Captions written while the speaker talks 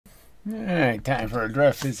Alright, time for a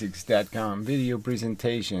DraftPhysics.com video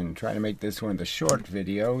presentation. Try to make this one of the short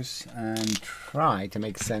videos and try to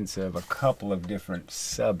make sense of a couple of different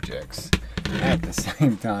subjects at the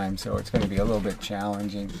same time, so it's going to be a little bit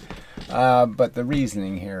challenging. But the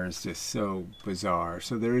reasoning here is just so bizarre.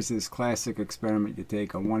 So there is this classic experiment. You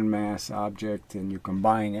take a one mass object and you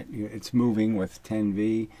combine it. It's moving with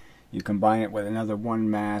 10V. You combine it with another one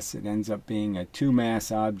mass, it ends up being a two mass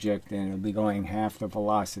object, and it'll be going half the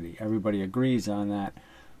velocity. Everybody agrees on that.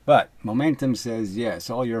 But momentum says, yes,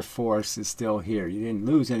 all your force is still here. You didn't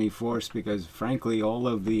lose any force because, frankly, all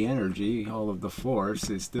of the energy, all of the force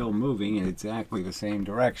is still moving in exactly the same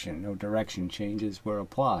direction. No direction changes were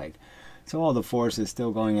applied. So all the force is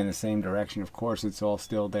still going in the same direction. Of course, it's all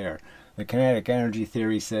still there. The kinetic energy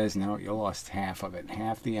theory says, no, you lost half of it.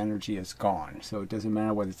 Half the energy is gone. So it doesn't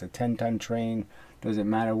matter whether it's a 10-ton train. Doesn't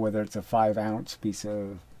matter whether it's a 5-ounce piece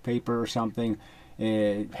of paper or something.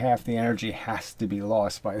 Half the energy has to be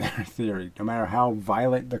lost by their theory. No matter how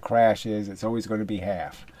violent the crash is, it's always going to be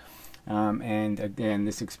half. And again,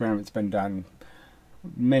 this experiment's been done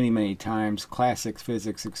many times. Classic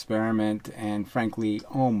physics experiment, and frankly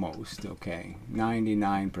almost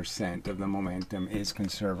 99% of the momentum is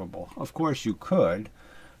conservable. Of course, you could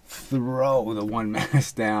throw the one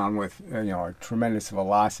mass down with a tremendous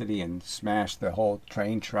velocity and smash the whole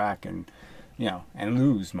train track and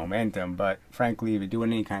lose momentum, but frankly, if you do it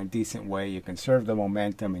in any kind of decent way, you conserve the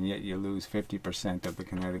momentum and yet you lose 50% of the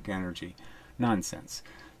kinetic energy. Nonsense.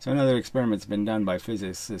 So another experiment's been done by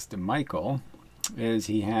physicist Michael. Is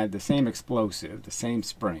he had the same explosive, the same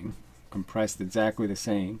spring, compressed exactly the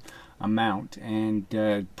same amount, and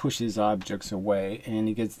pushes objects away, and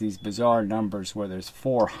he gets these bizarre numbers where there's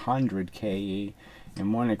 400 KE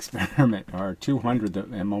in one experiment, or 200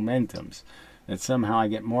 momentums, that somehow I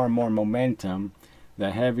get more and more momentum the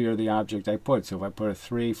heavier the object I put. So if I put a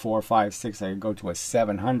 3, 4, 5, 6, I could go to a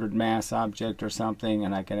 700 mass object or something,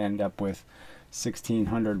 and I can end up with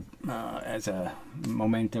 1600 as a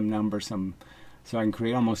momentum number, so I can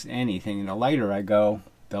create almost anything. And the lighter I go,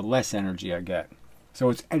 the less energy I get. So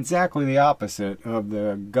it's exactly the opposite of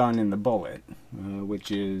the gun and the bullet, which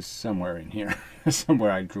is somewhere in here. Somewhere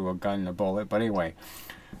I drew a gun and a bullet. But anyway,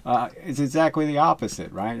 it's exactly the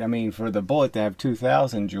opposite, right? I mean, for the bullet to have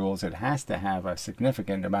 2,000 joules, it has to have a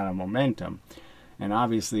significant amount of momentum. And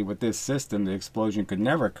obviously with this system, the explosion could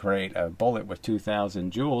never create a bullet with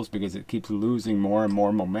 2,000 joules because it keeps losing more and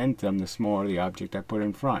more momentum the smaller the object I put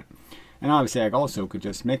in front. And obviously I also could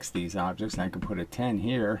just mix these objects. I could put a 10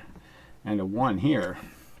 here and a 1 here.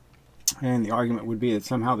 And the argument would be that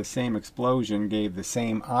somehow the same explosion gave the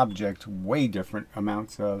same object way different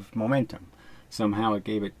amounts of momentum. Somehow it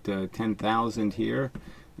gave it 10,000 here,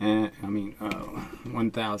 and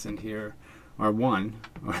 1,000 here, or 1,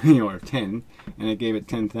 or 10, and it gave it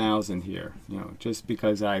 10,000 here, just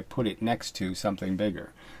because I put it next to something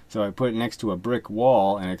bigger. So I put it next to a brick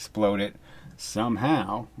wall and explode it.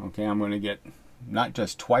 Somehow, I'm going to get not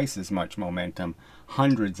just twice as much momentum,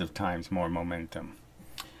 hundreds of times more momentum.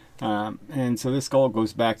 And so this all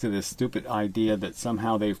goes back to this stupid idea that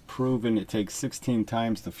somehow they've proven it takes 16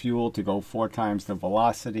 times the fuel to go 4 times the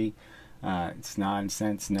velocity. It's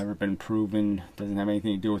nonsense, never been proven, doesn't have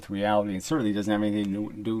anything to do with reality, and certainly doesn't have anything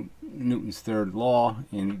to do Newton's third law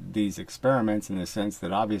in these experiments, in the sense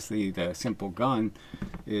that obviously the simple gun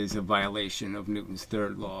is a violation of Newton's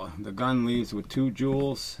third law. The gun leaves with 2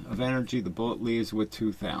 joules of energy, the bullet leaves with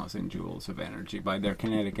 2,000 joules of energy by their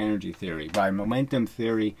kinetic energy theory. By momentum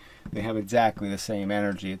theory, they have exactly the same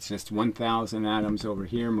energy. It's just 1,000 atoms over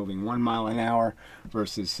here moving 1 mile an hour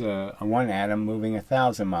versus 1 atom moving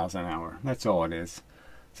 1,000 miles an hour. That's all it is.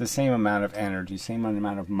 It's the same amount of energy, same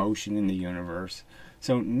amount of motion in the universe.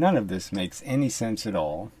 So none of this makes any sense at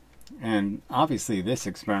all. And obviously this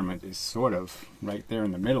experiment is sort of right there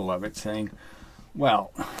in the middle of it, saying,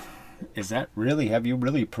 well, is that really, have you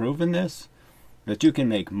really proven this? That you can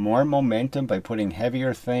make more momentum by putting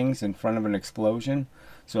heavier things in front of an explosion?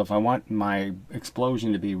 So if I want my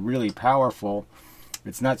explosion to be really powerful,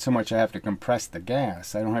 it's not so much I have to compress the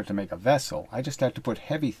gas. I don't have to make a vessel. I just have to put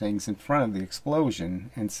heavy things in front of the explosion,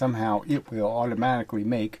 and somehow it will automatically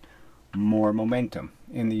make more momentum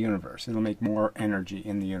in the universe. It'll make more energy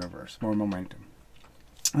in the universe, more momentum.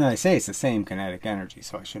 Now they say it's the same kinetic energy,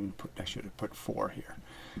 so I should have put 4 here.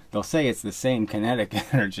 They'll say it's the same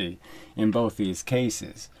kinetic energy in both these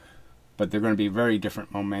cases, but they're going to be very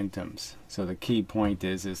different momentums. So the key point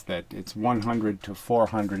is that it's 100 to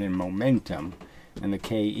 400 in momentum, and the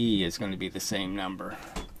KE is going to be the same number.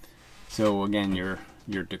 So again,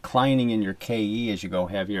 you're declining in your KE as you go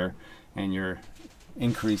heavier, and you're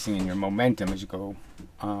increasing in your momentum as you go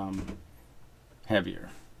heavier.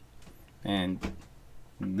 And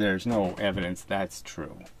there's no evidence that's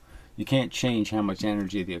true. You can't change how much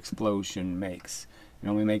energy the explosion makes. It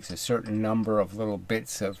only makes a certain number of little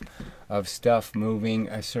bits of stuff moving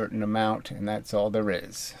a certain amount, and that's all there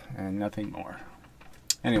is, and nothing more.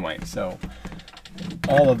 Anyway, so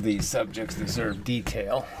all of these subjects deserve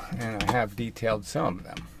detail, and I have detailed some of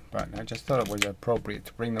them. But I just thought it was appropriate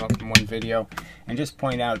to bring them up in one video and just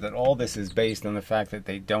point out that all this is based on the fact that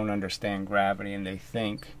they don't understand gravity, and they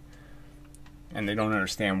think, and they don't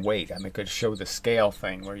understand weight. I mean, I could show the scale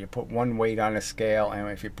thing where you put one weight on a scale, and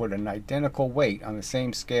if you put an identical weight on the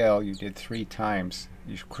same scale, you did 3 times.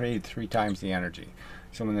 You created 3 times the energy.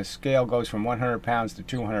 So when the scale goes from 100 pounds to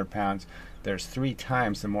 200 pounds, there's 3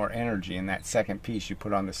 times the more energy in that second piece you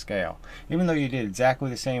put on the scale. Even though you did exactly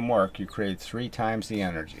the same work, you created 3 times the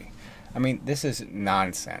energy. I mean, this is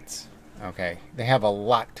nonsense. Okay, they have a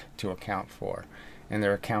lot to account for, and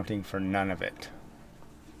they're accounting for none of it.